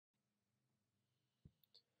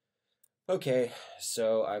Okay,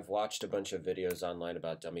 so I've watched a bunch of videos online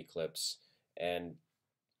about dummy clips, and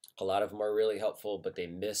a lot of them are really helpful, but they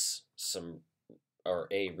miss some, or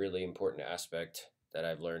a really important aspect that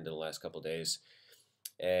I've learned in the last couple days,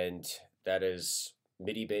 and that is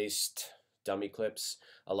MIDI-based dummy clips.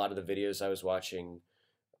 A lot of the videos I was watching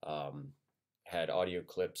had audio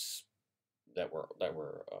clips that were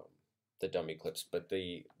the dummy clips, but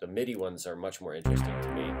the MIDI ones are much more interesting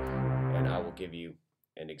to me, and I will give you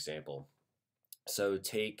an example. So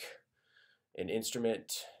take an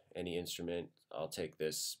instrument, any instrument. I'll take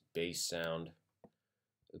this bass sound.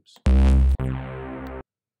 Oops.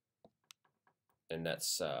 And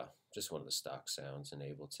that's just one of the stock sounds in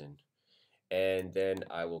Ableton. And then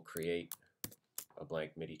I will create a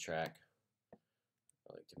blank MIDI track.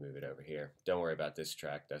 I like to move it over here. Don't worry about this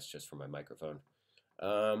track. That's just for my microphone.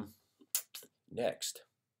 Next,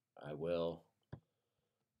 I will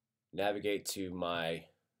navigate to my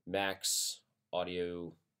Mac's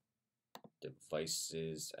audio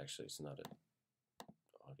devices. Actually, it's not an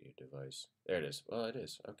audio device. There it is. Well, it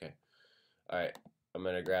is. Okay. All right. I'm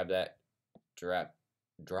going to grab that,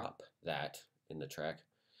 drop that in the track.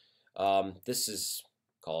 This is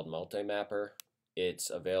called Multimapper. It's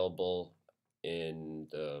available on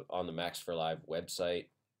the Max for Live website.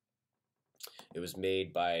 It was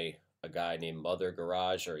made by a guy named Mother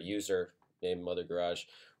Garage, or a user named Mother Garage.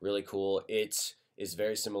 Really cool. It is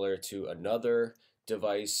very similar to another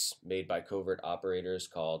device made by Covert Operators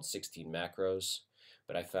called 16 Macros,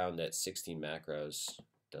 but I found that 16 Macros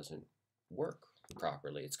doesn't work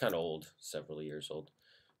properly. It's kind of old, several years old.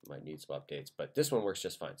 Might need some updates, but this one works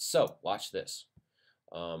just fine. So watch this.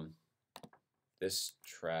 This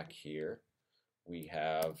track here, we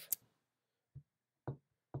have,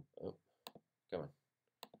 oh, come on.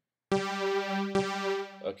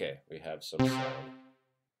 Okay, we have some sound.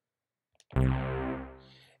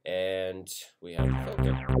 And we have the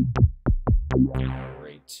filter.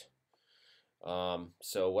 Great.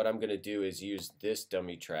 So what I'm going to do is use this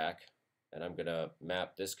dummy track, and I'm going to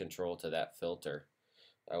map this control to that filter.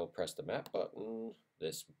 I will press the map button.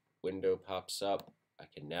 This window pops up. I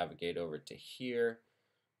can navigate over to here.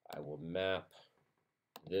 I will map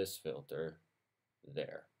this filter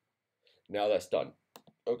there. Now that's done.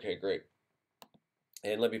 Okay, great.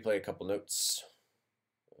 And let me play a couple notes.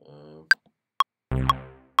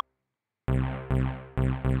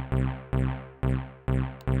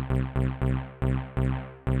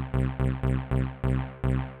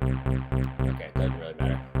 Okay, doesn't really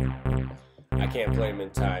matter. I can't play them in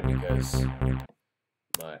time because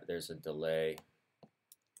there's a delay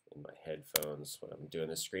in my headphones when I'm doing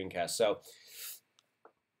this screencast. So,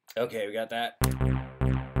 okay, we got that.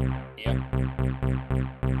 Yep.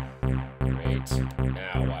 Great.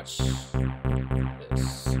 Now watch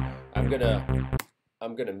this. I'm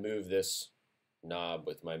gonna move this knob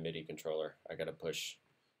with my MIDI controller. I gotta push.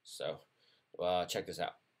 So, check this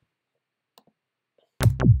out.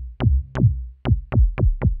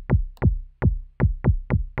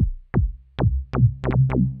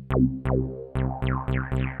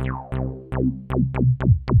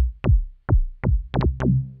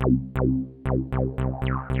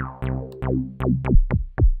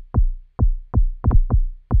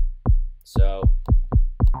 So,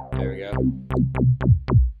 there we go.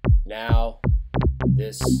 Now,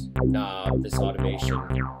 this knob, this automation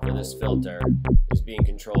for this filter is being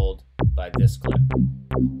controlled by this clip,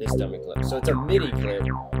 this dummy clip. So it's a MIDI clip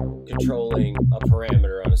controlling a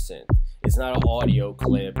parameter on a synth. It's not an audio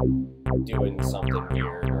clip doing something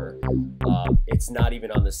weird, or it's not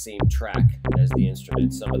even on the same track as the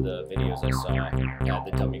instrument. Some of the videos I saw had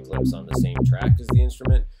the dummy clips on the same track as the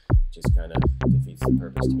instrument, just kind of defeats the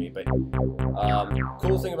purpose to me. But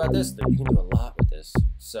cool thing about this, that you can do a lot with this.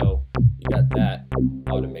 So you got that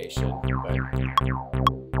automation, but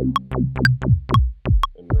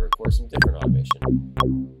let me record some different automation.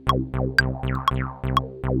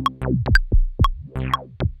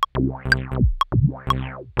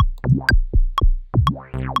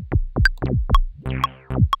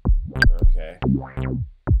 Okay,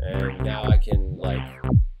 and now I can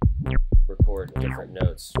record different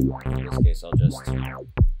notes. In this case, I'll just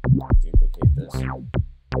duplicate this,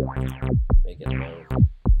 make it low.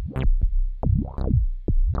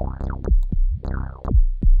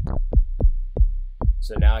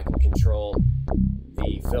 So now I can control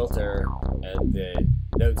the filter and the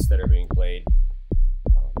notes that are being played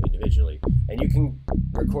individually. And you can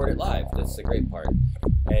record it live. That's the great part.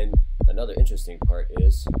 And another interesting part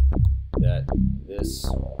is that this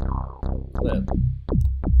clip,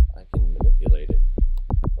 I can manipulate it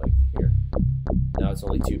like here. Now it's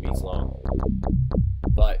only 2 beats long,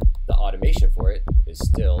 but the automation for it is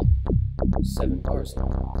still 7 bars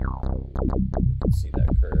long. You can see that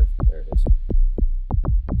curve. There it is.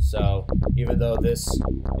 So even though this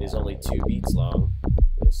is only 2 beats long,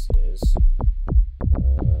 this is,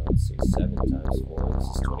 let's see, 7 times 4, this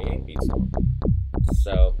is 28 beats long.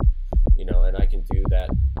 So, you know, and I can do that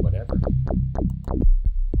whatever.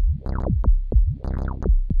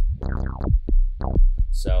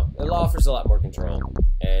 So it offers a lot more control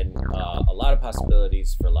and a lot of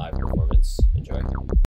possibilities for live performance. Enjoy.